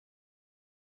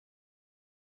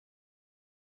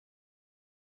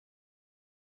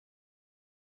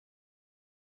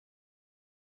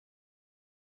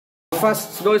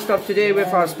mfast noise stuff today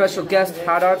with our special guest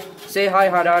Hannad. Say hi,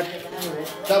 Hannad.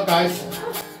 What's up, guys?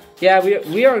 Yeah,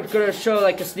 we are gonna show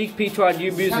like a sneak peek to our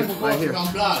new music right here.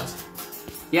 On blood.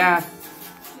 Yeah.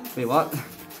 Wait, what?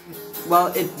 Well,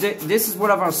 this is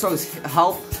one of our songs,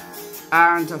 Help,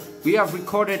 and we have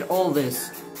recorded all this.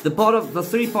 The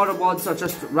three bottom ones are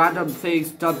just random things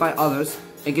done by others.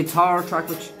 A guitar track,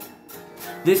 which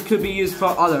this could be used for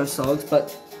other songs,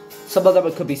 but some of them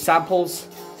it could be samples.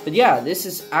 But yeah, this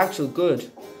is actually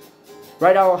good.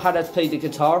 Right now, Hannad played the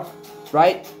guitar,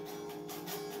 right?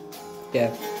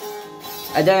 Yeah.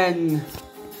 And then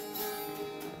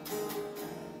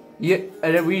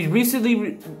we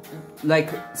recently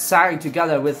sang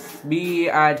together with me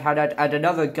and Hannad and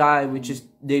another guy which is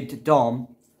named Dom.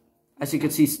 As you can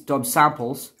see, Dom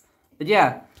samples. But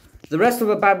yeah, the rest of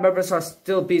the band members are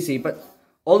still busy, but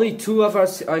only two of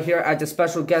us are here and a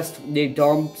special guest named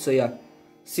Dom. So yeah,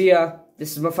 see ya.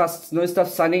 This is mfast noise stuff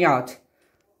signing out.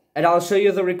 And I'll show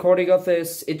you the recording of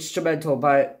this instrumental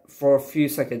for a few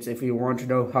seconds if you want to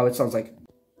know how it sounds like.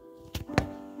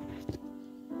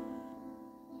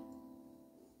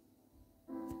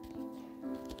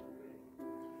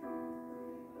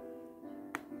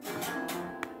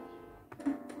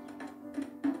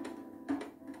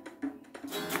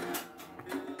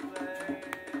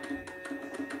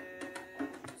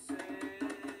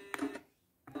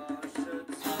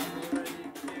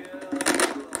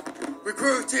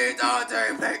 Recruited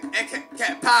under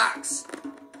A.K.A. packs.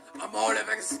 I'm all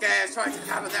living scared trying to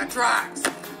cover their tracks.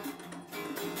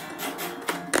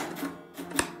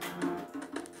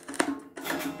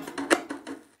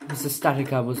 It's the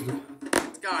static I was looking.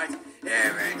 Guys,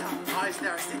 hearing eyes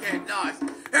never sticking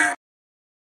knives.